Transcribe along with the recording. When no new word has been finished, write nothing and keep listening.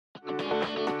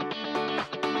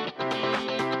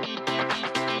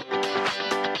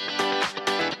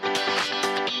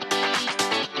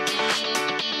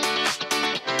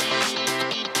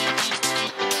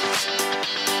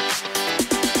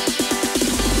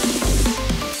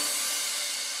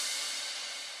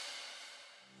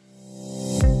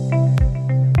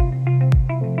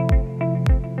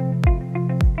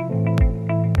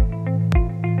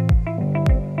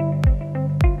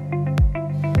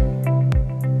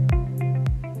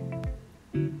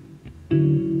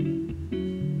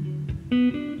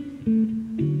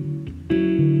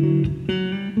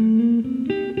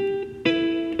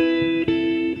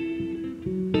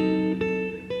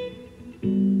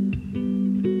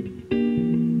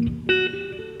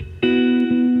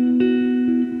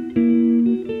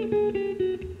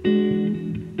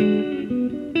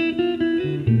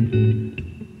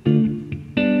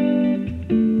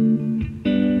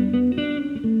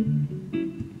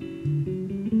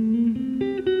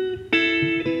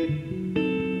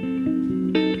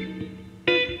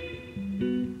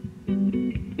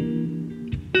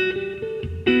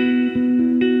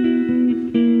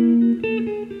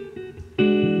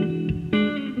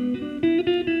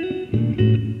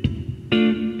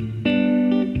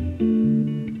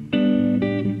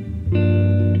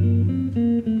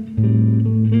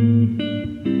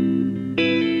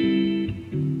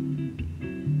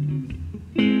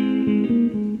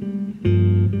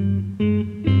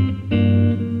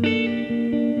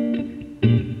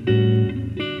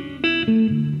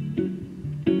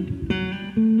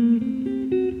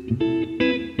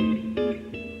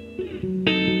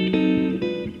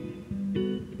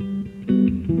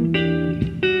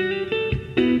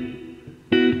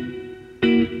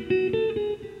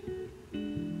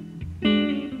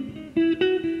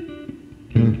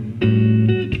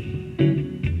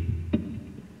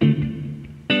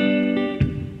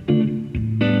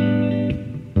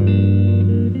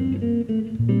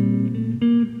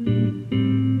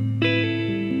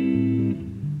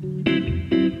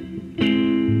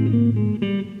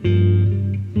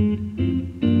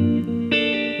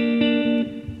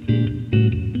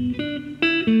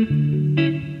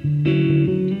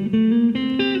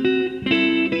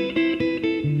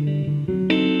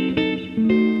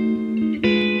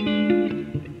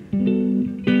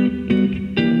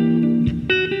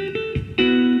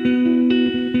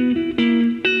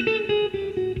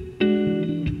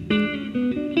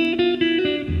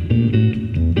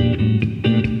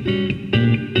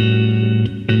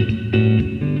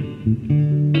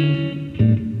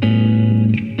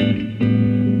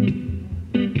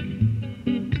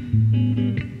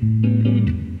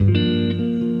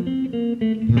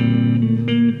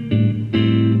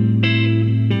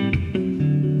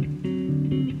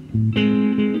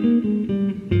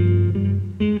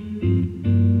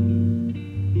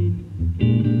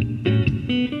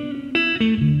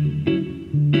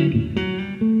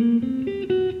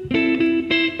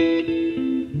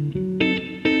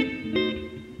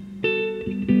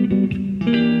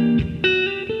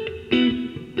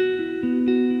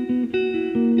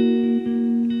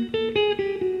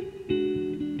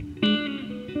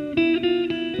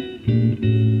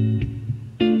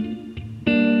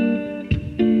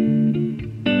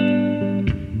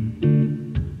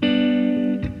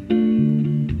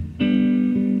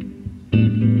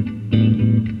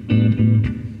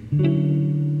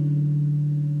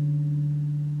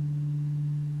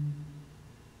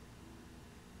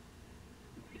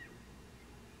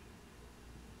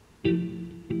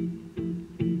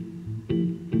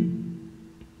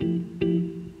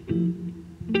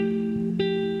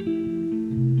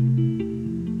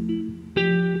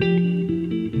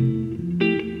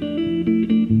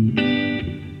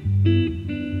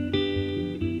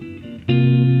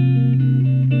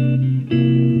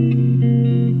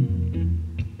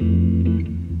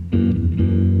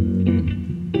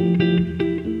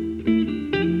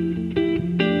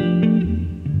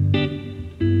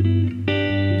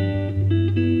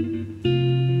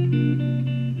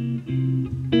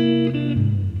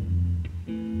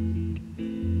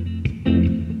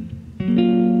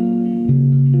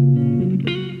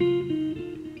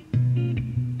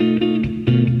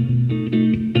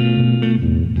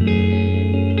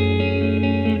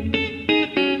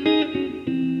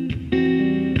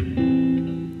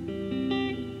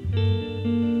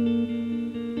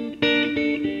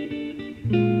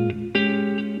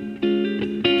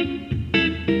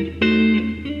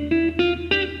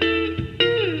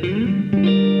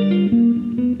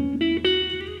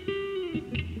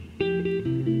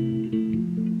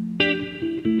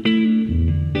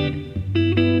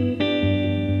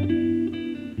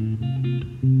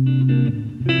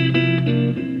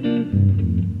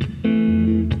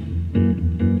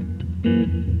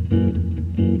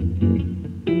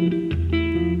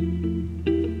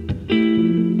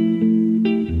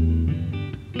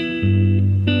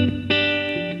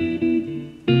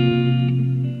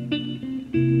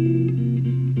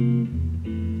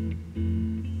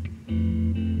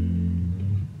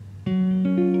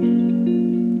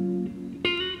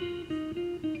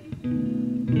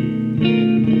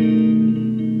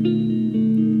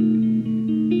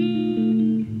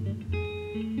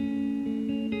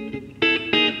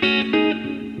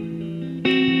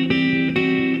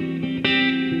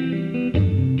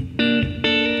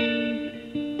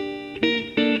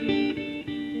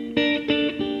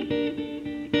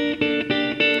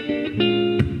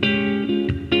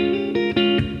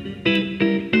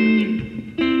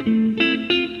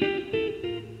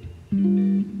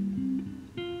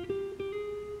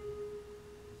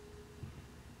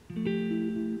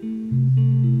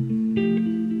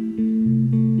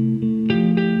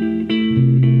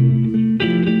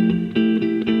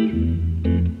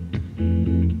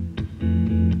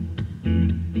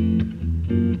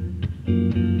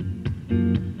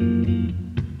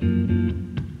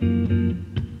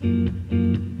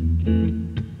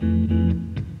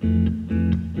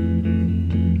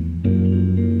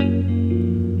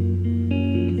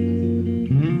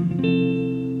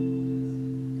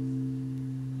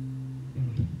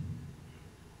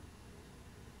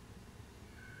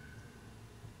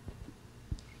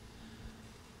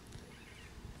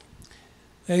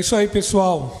É isso aí,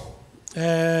 pessoal.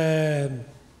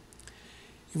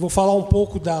 Eu vou falar um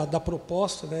pouco da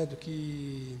proposta, né, do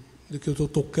que eu estou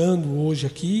tocando hoje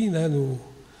aqui, né, no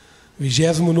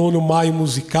 29º Maio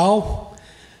Musical.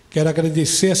 Quero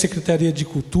agradecer à Secretaria de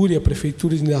Cultura e à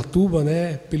Prefeitura de Indaiatuba,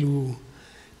 né, pelo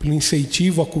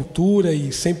incentivo à cultura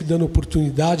e sempre dando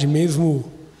oportunidade, mesmo,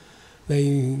 né,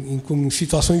 em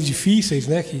situações difíceis,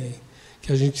 né, que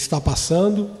a gente está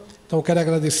passando. Então, quero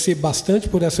agradecer bastante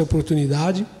por essa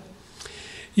oportunidade.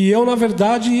 E eu, na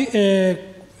verdade,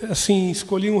 assim,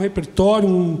 escolhi um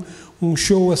repertório, um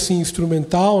show assim,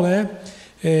 instrumental, né,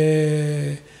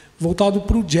 voltado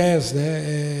para o jazz,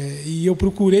 né, e eu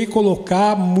procurei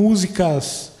colocar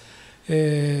músicas,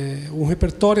 um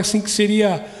repertório assim, que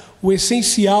seria o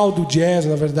essencial do jazz,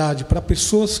 na verdade, para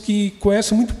pessoas que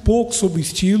conhecem muito pouco sobre o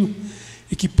estilo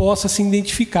e que possam se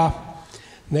identificar,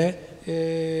 né.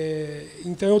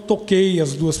 Então eu toquei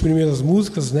as duas primeiras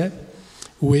músicas, né,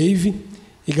 Wave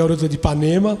e Garota de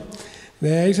Ipanema,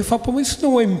 né, e você fala, pô, mas isso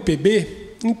não é um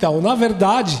MPB? Então, na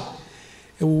verdade,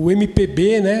 o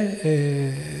MPB, né,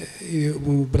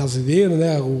 o brasileiro,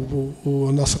 né,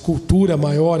 a nossa cultura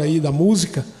maior aí da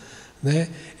música, né,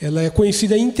 ela é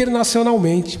conhecida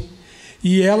internacionalmente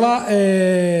e ela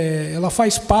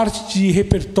faz parte de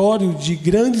repertório de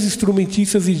grandes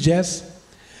instrumentistas de jazz.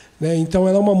 Então,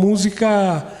 ela é uma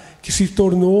música que se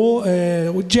tornou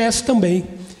o jazz também,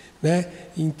 né?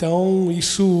 Então,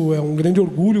 isso é um grande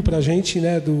orgulho para a gente,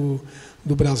 né, do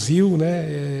Brasil,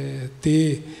 né,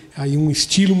 ter aí um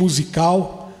estilo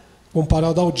musical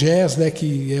comparado ao jazz, né,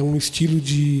 que é um estilo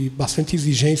de bastante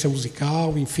exigência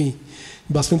musical, enfim,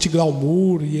 bastante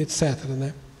glamour e etc.,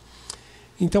 né?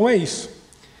 Então, é isso.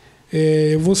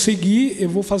 Eu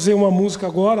vou fazer uma música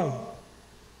agora...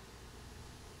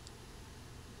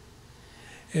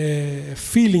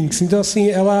 Feelings. Então, assim,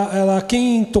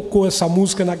 quem tocou essa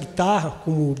música na guitarra,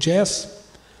 como jazz,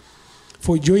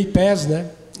 foi Joey Pass, né?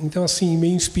 Então, assim,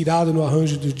 meio inspirado no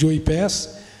arranjo do Joey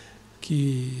Pass,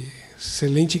 que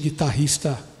excelente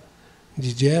guitarrista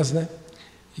de jazz, né?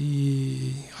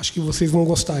 E acho que vocês vão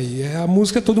gostar aí. A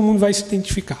música todo mundo vai se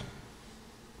identificar.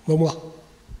 Vamos lá.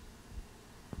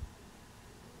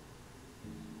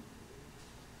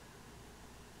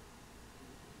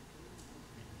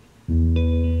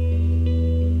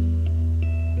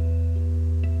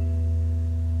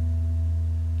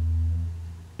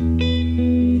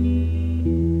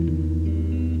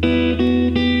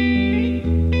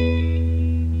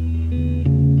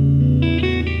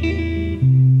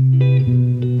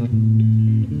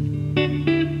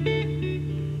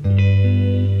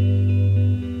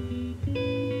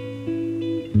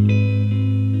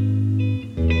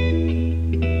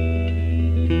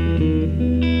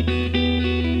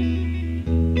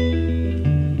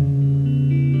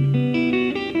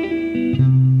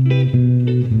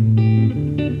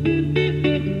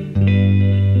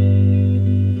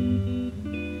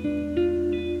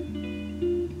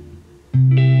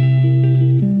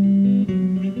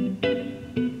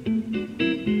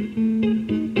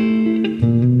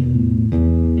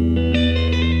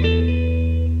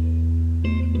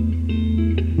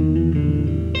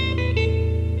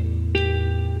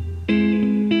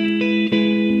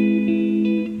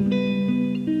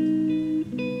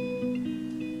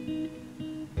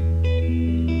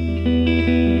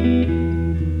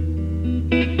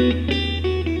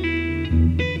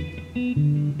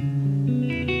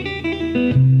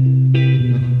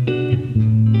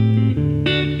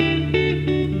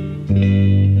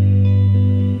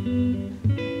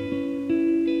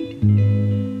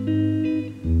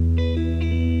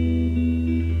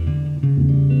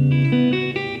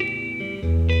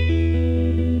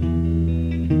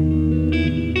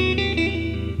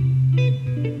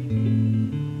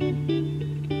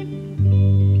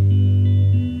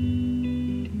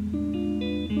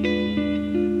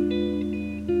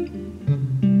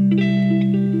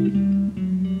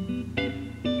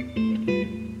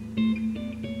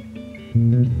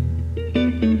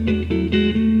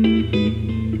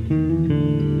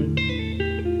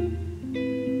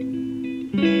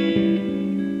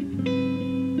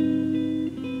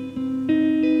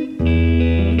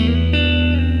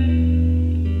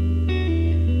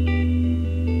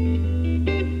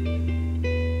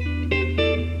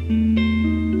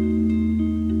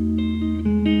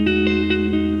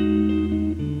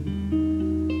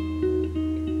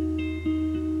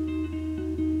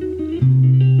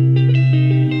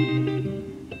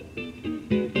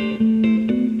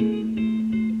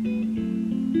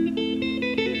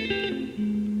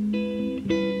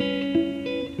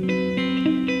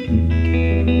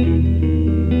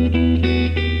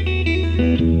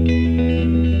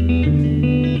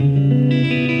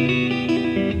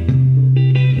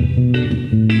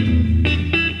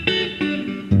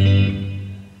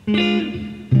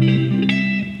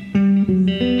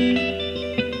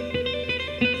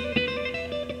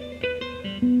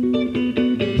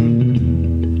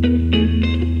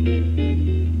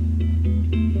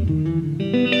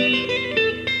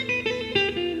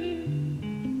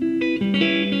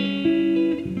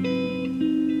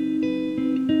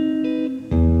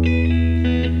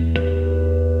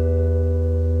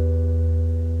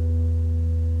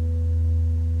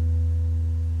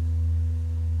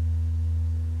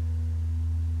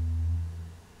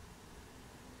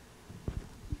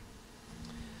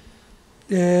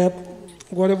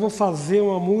 Agora eu vou fazer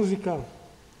uma música.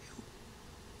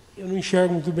 Eu não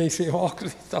enxergo muito bem sem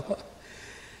óculos, então.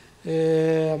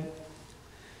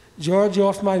 George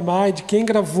of My Mind. Quem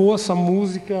gravou essa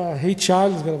música? Ray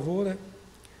Charles gravou, né?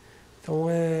 Então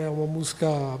é uma música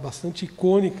bastante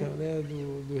icônica, né,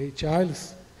 do Ray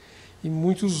Charles. E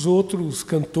muitos outros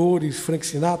cantores, Frank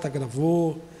Sinatra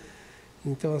gravou.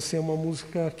 Então, assim, é uma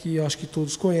música que eu acho que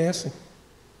todos conhecem.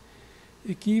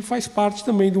 E que faz parte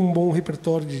também de um bom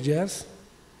repertório de jazz,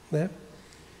 né?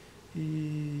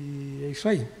 E é isso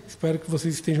aí. Espero que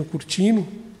vocês estejam curtindo.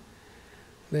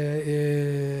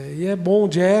 E é bom,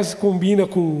 jazz combina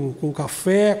com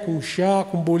café, com chá,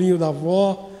 com bolinho da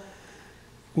avó,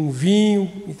 com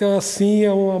vinho. Então, assim,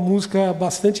 é uma música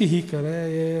bastante rica,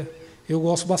 né? Eu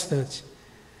gosto bastante,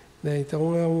 né?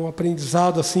 Então, é um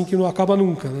aprendizado assim que não acaba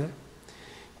nunca, né?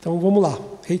 Então, vamos lá.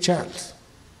 Ray Charles.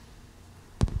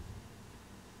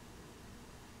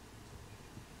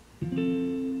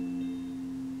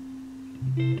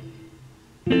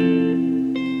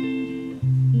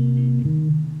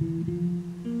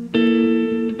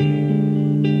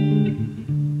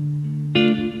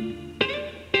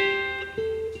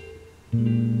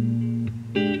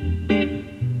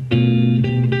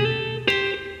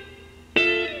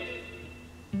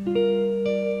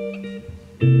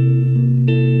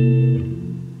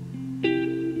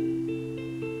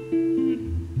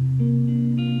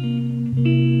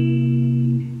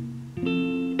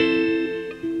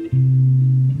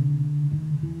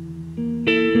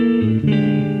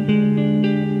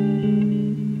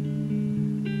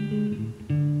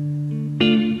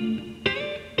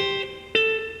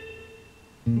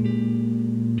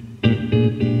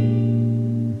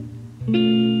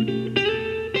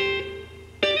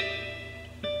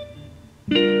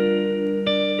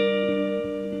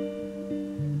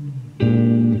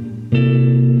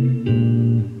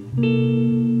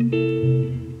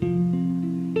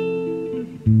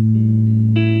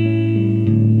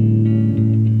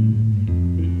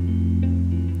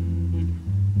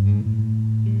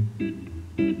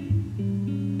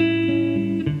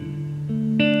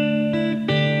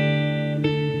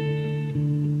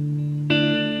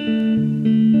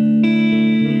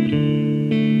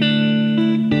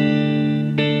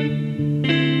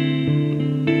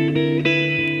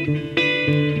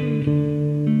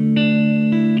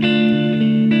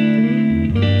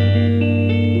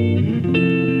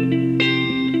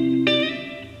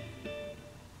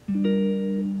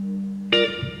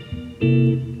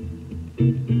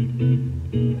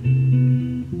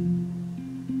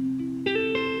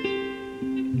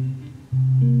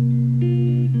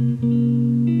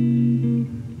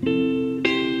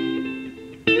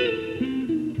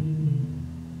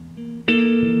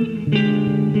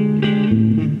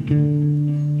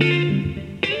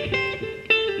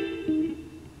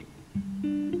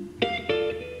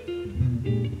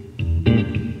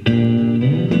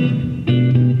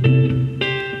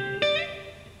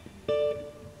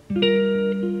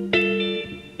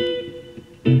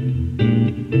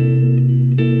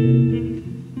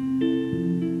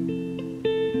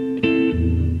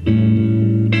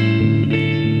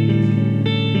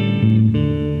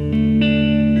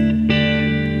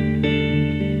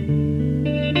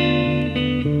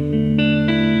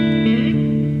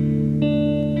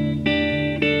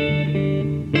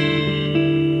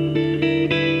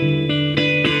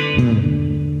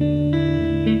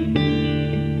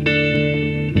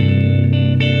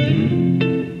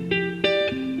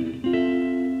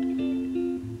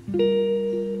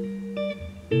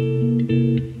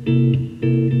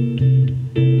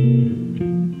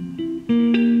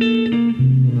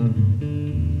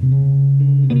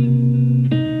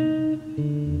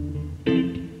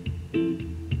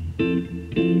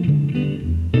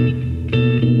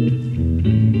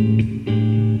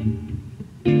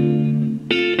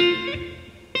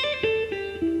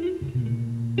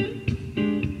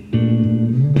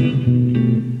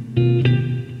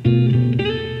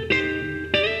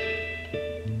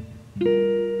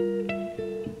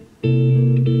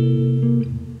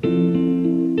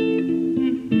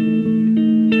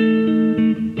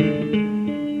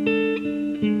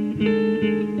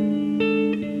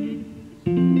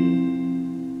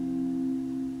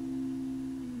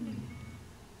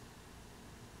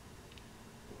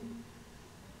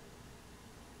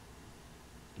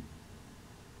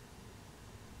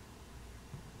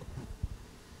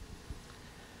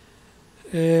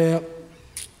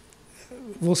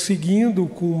 Vou seguindo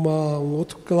com um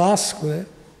outro clássico, né?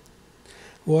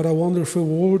 What a Wonderful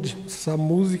World. Essa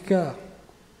música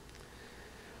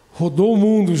rodou o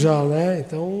mundo já, né?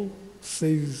 Então,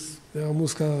 é uma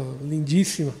música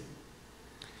lindíssima.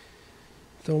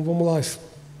 Então vamos lá,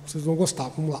 vocês vão gostar,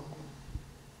 vamos lá.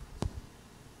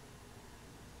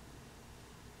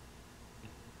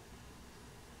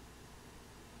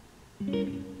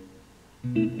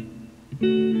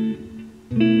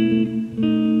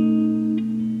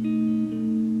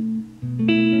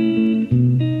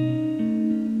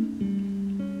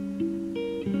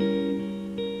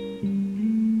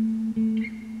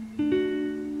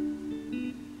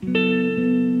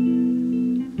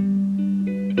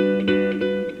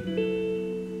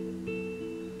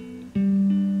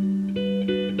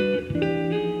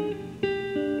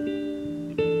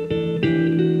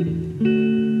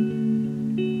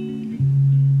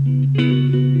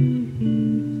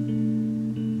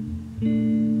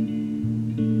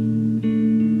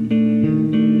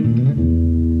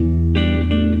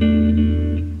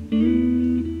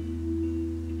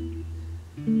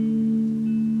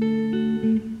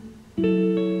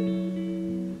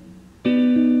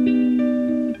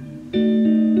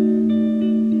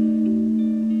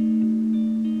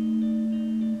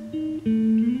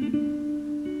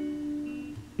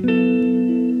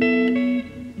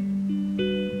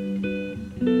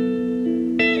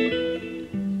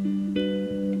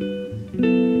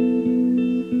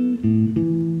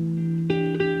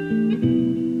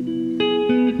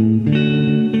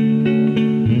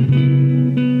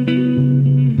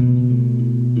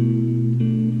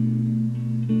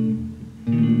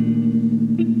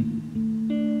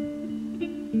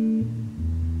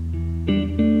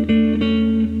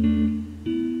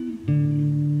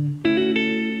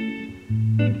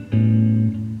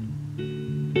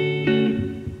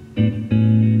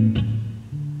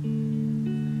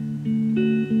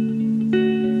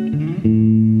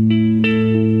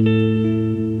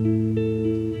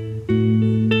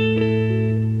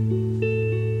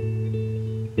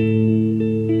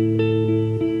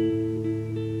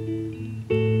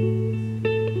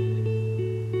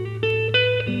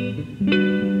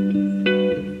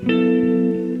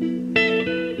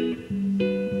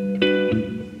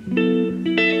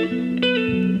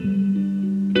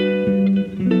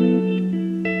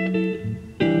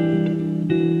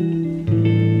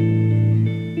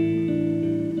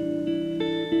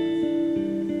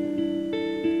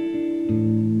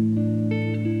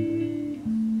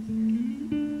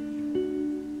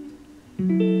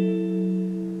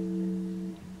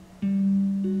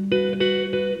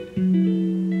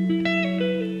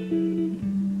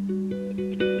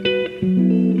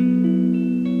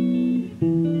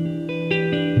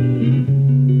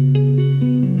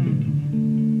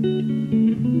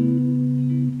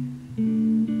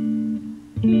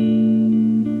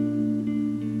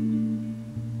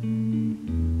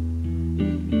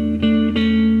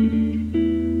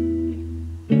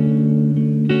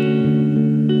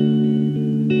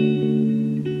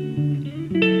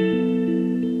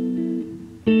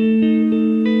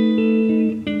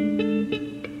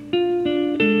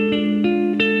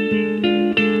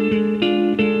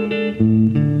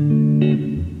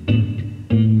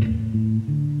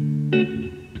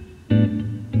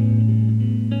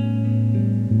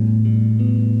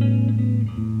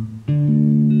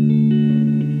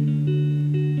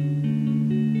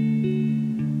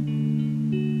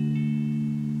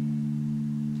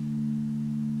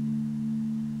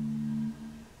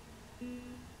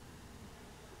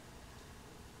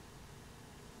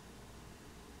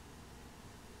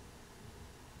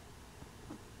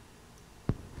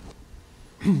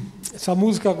 Essa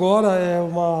música agora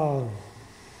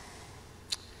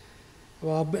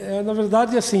na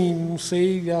verdade, assim, não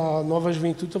sei, a nova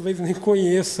juventude talvez nem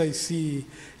conheça esse.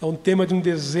 É um tema de um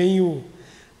desenho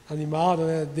animado,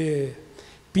 né, de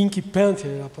Pink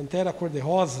Panther, a Pantera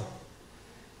Cor-de-Rosa.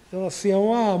 Então, assim, é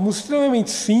uma música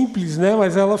extremamente simples, né,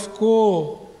 mas ela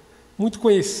ficou muito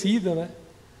conhecida, né.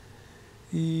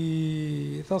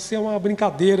 E então, assim, é uma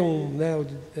brincadeira, né,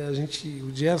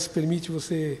 o jazz permite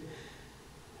você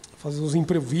fazer os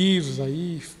improvisos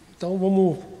aí. Então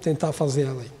vamos tentar fazer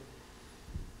ela aí.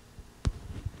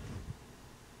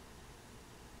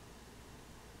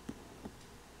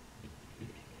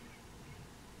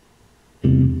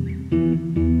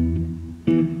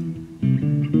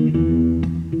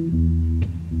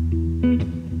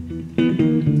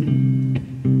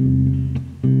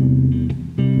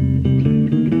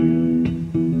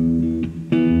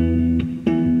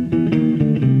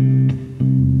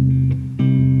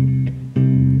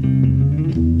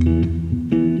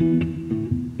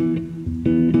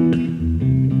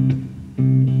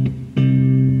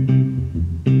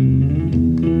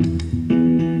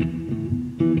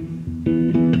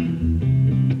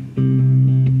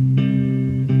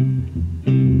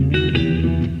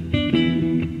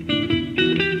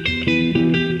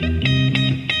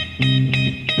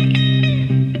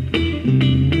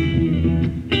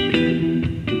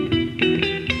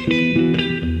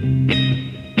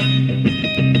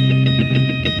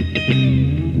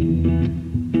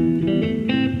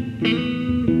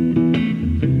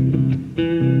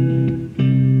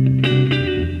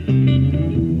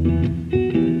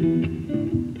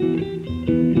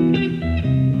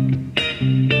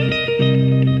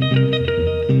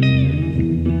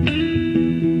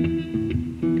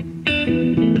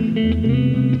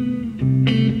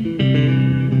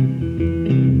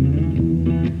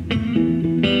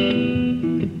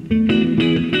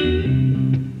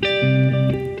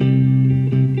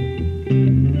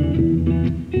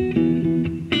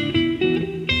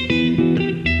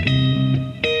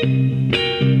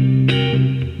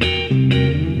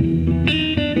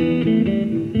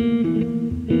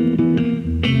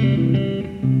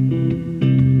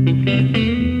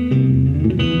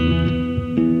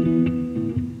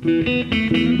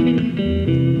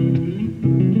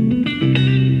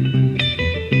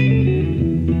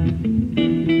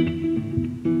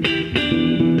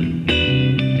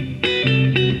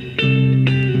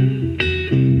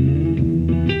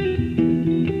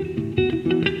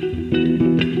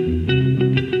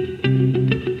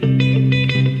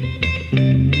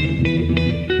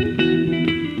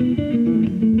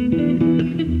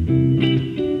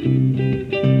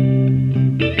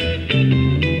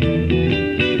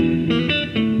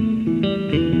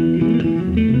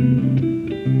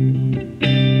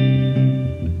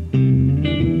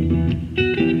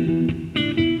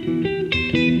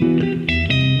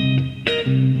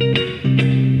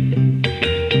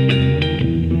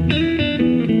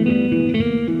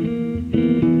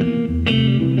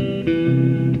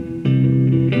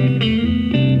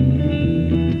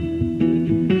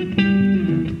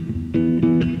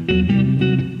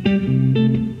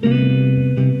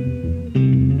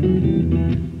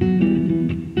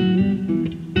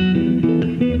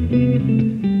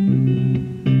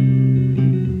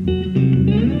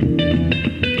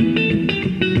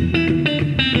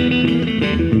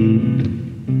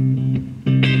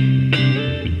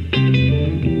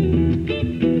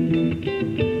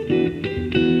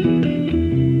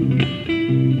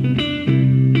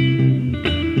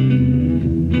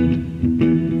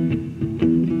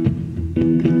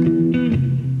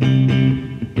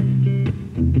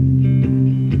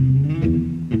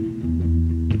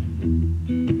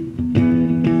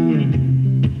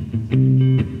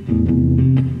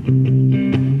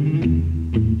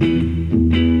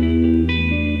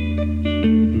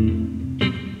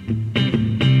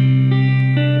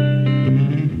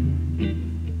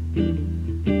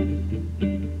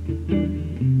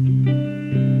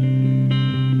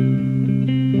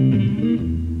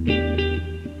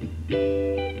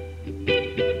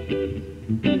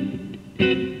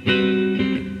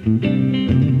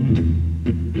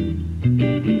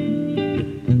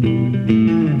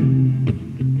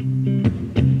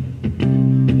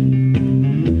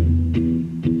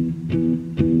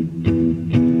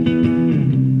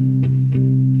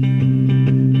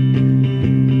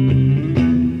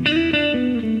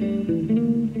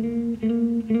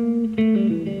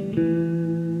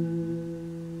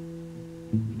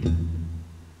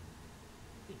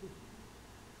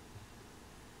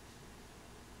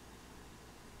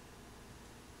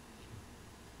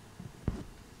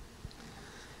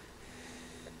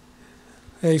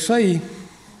 É isso aí.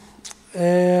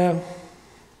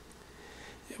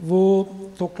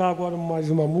 Vou tocar agora mais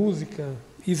uma música,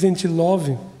 Isn't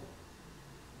Love.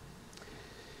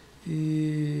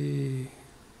 E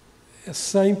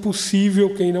essa é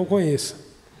impossível quem não conheça.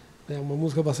 É uma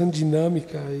música bastante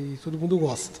dinâmica e todo mundo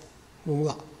gosta. Vamos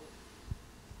lá.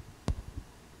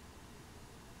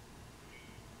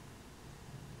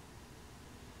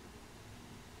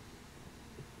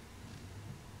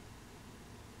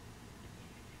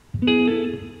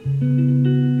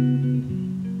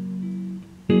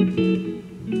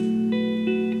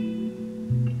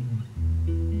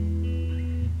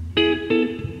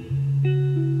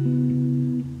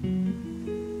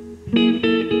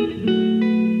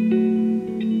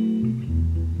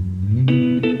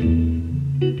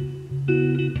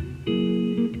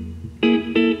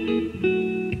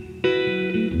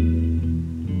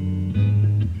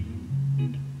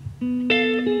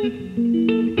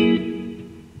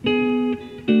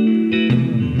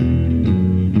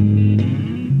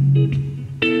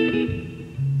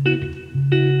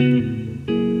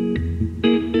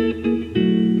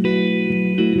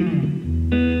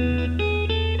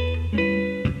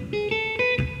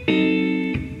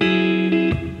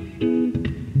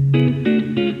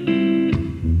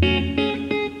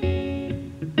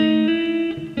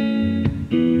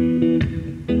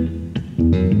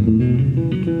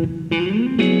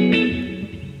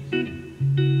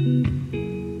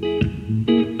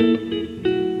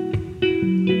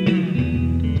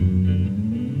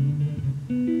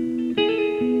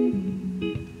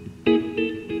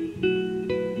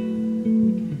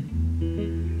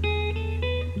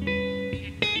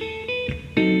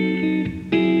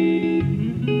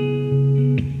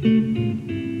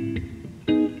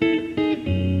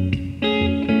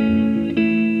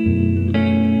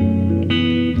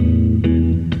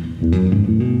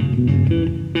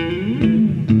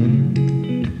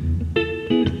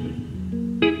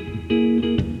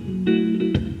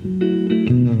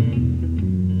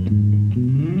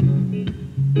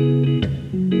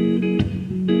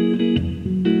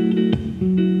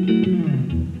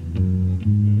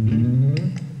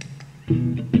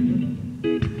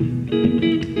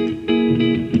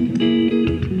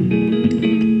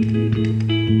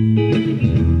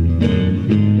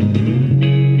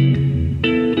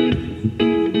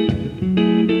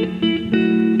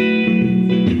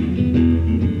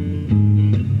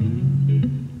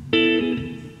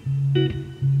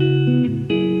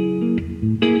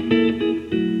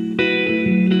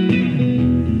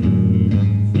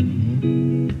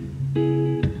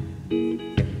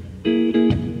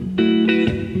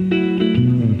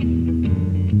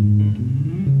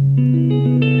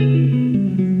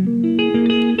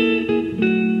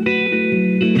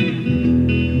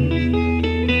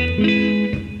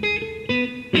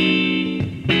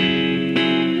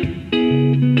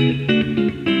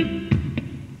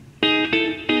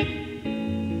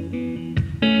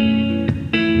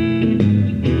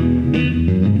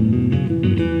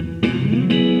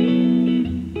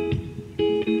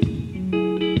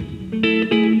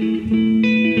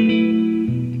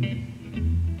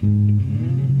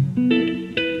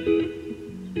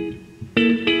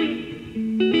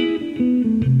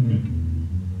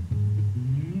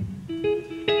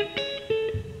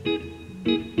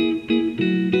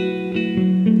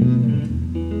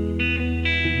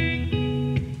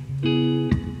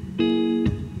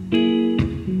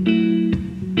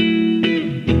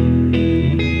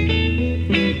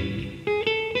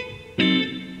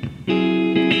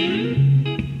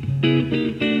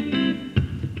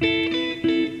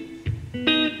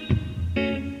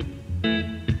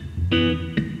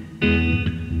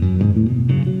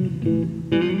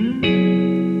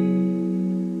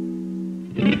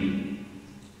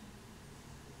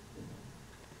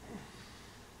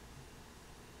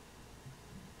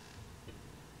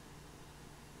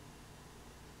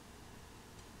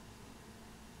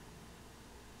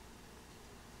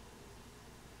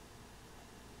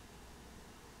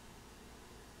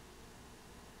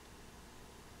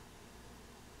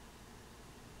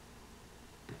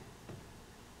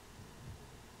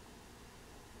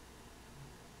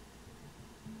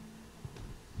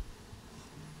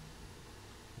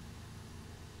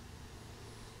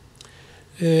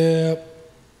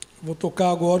 Vou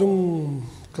tocar agora um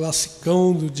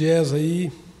classicão do jazz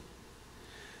aí,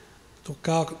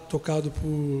 tocado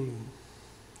por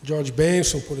George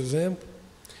Benson, por exemplo.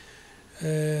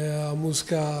 A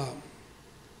música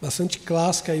bastante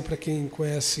clássica aí para quem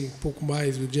conhece um pouco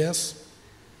mais do jazz.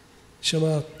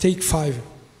 Chama Take Five.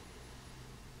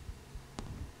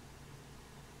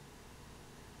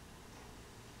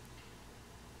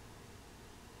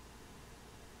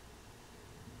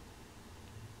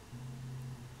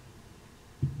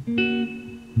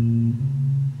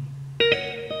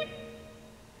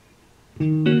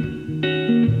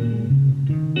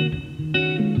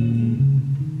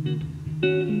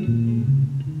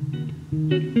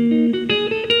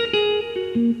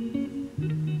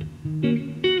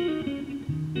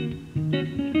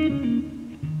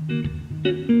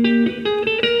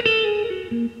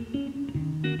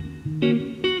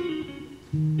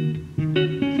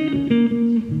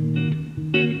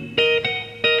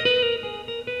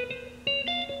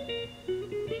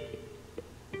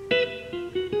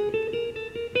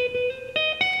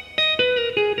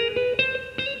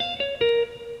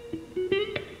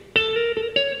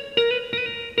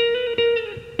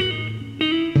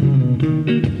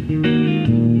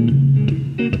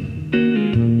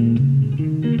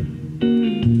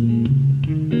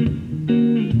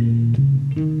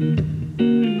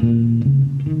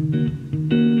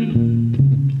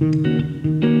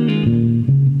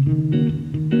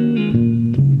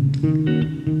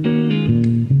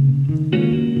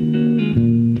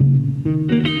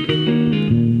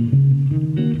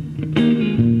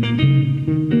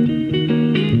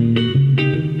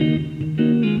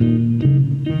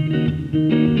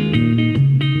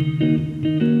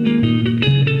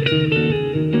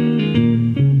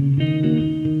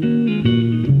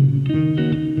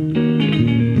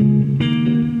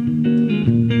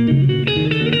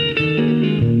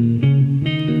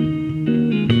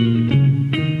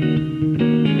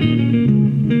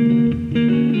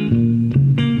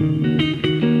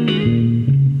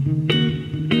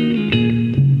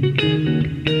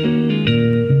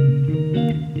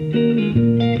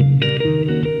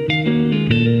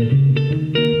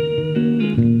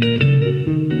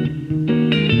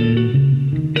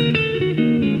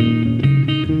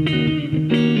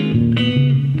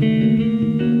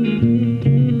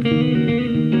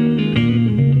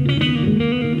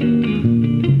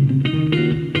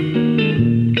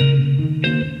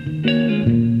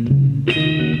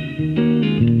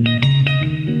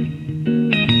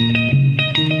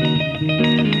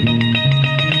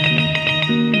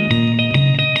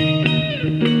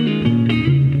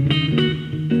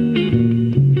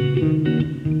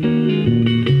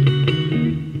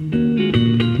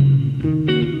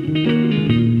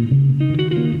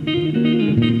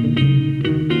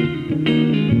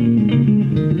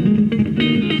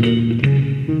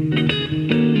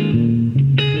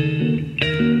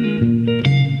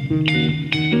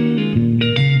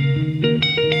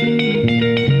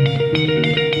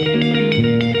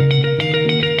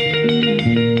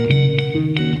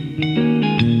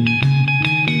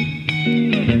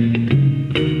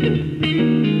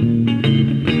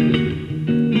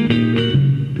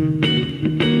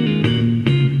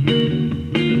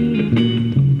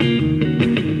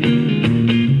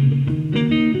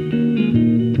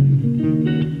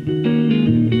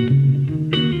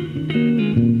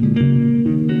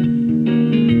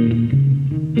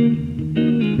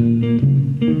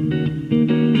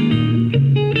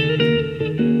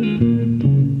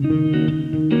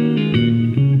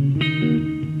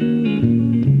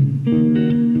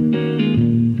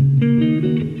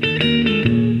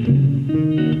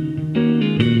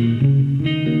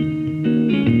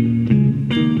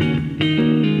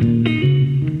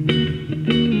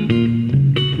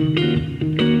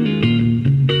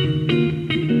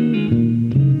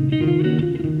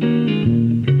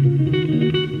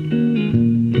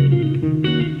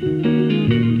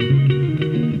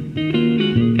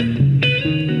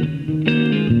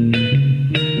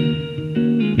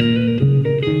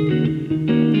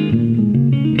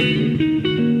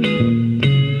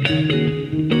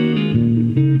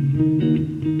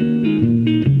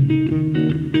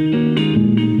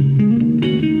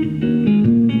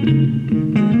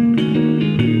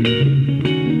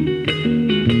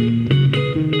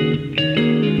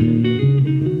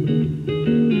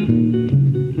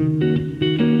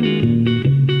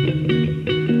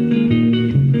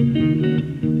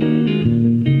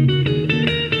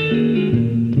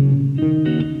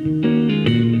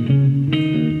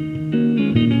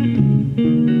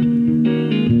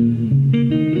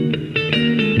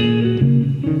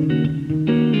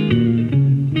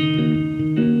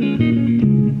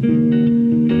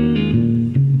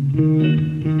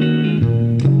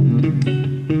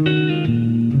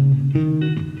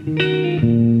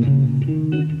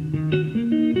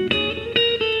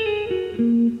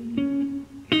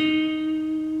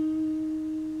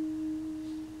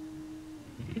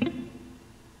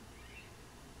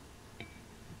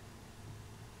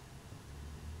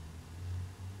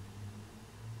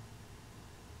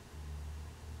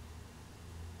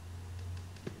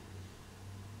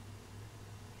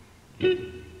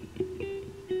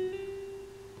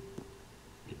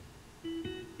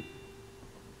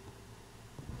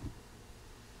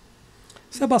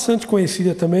 Essa é bastante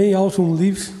conhecida também, Autumn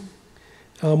Leaves,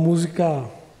 é uma música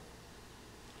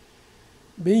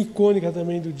bem icônica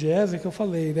também do jazz, é que eu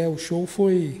falei, né? O show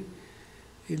foi,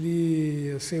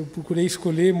 assim, eu procurei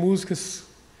escolher músicas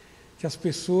que as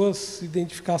pessoas se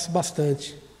identificassem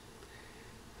bastante.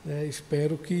 Né?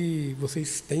 Espero que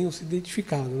vocês tenham se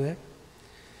identificado, né?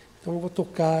 Então eu vou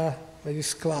tocar mais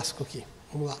esse clássico aqui.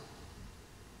 Vamos lá.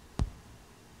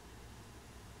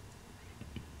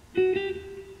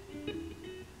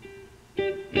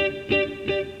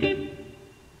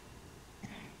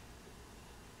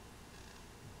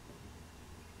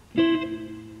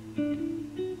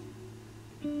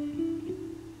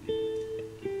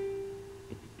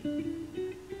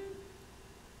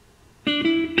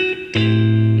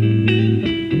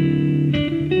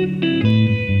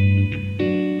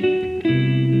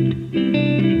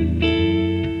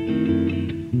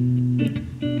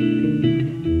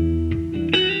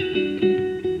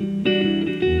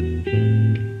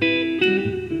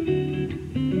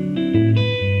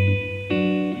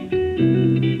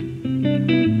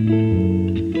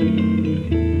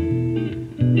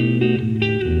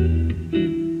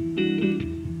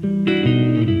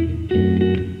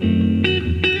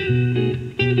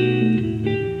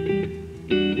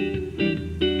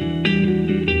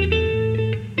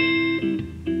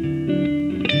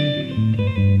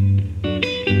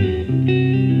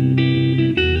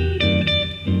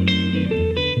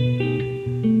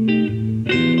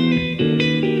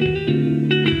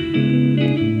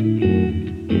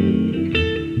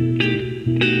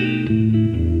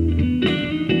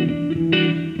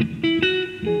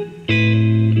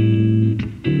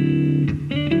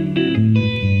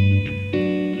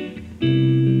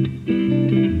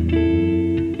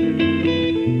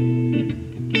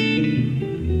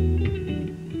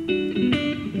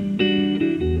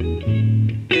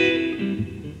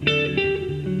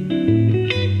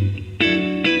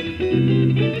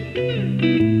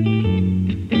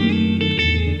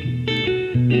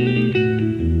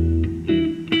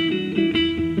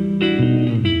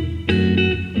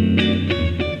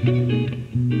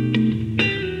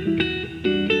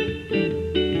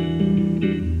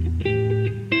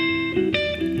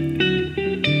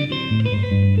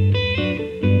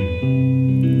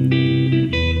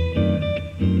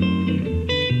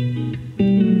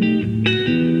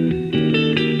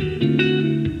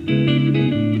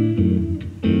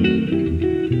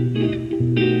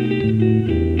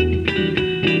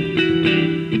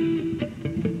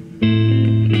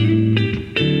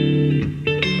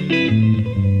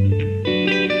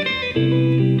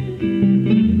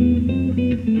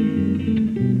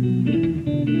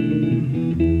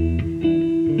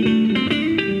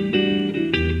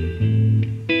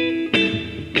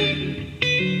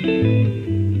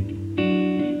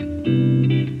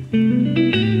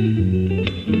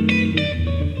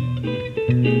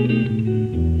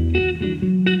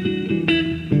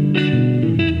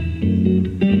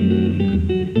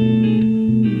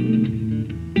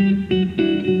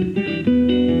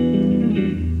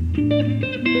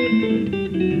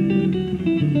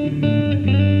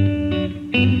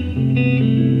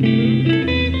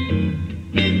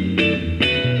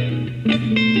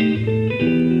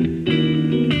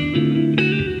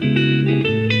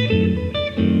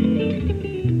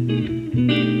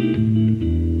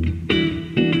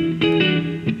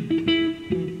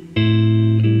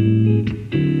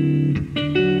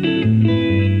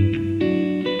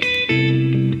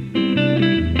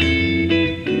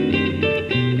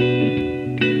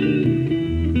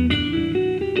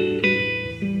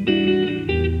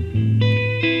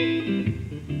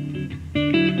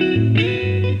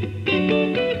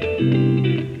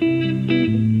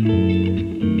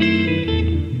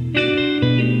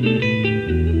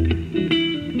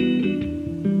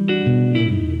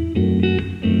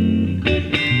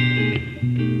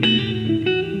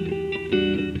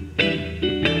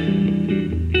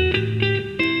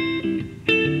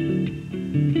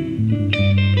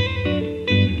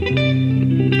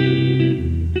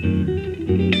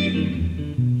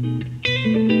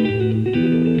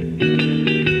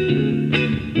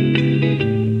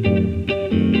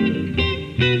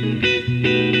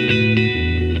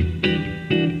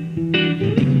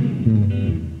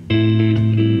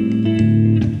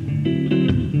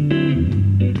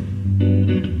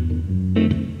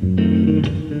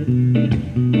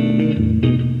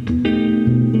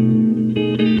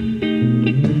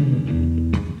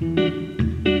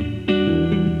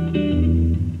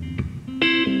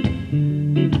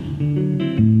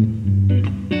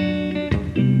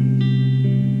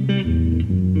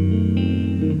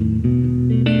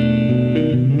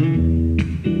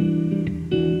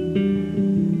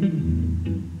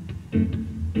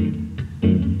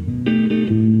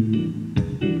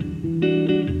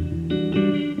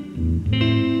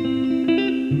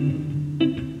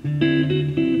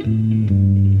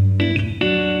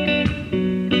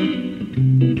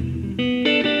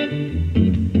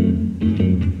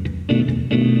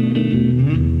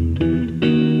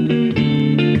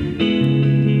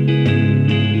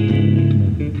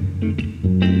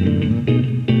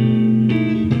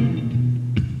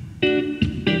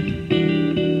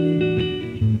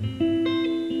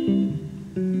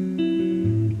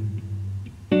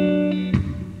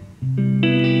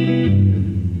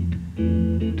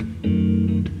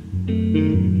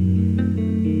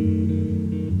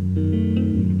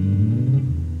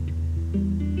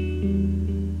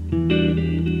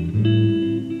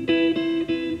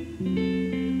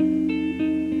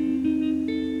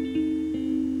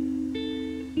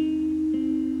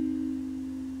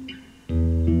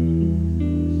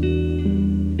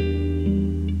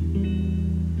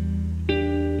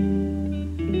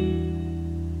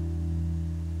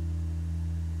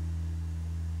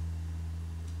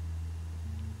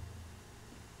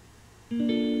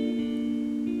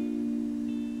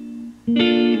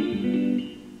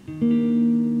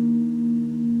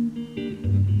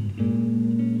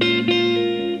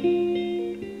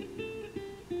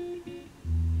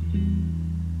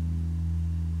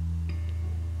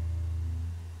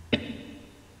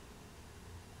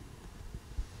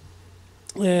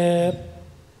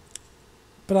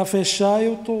 Para fechar,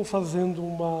 eu estou fazendo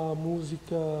uma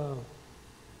música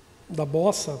da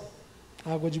Bossa,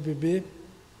 Água de Beber,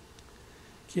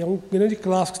 que é um grande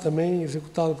clássico também,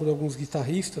 executado por alguns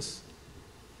guitarristas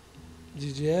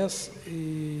de jazz,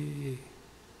 e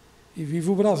vive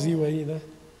o Brasil aí, né?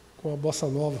 Com a Bossa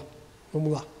Nova.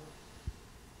 Vamos lá.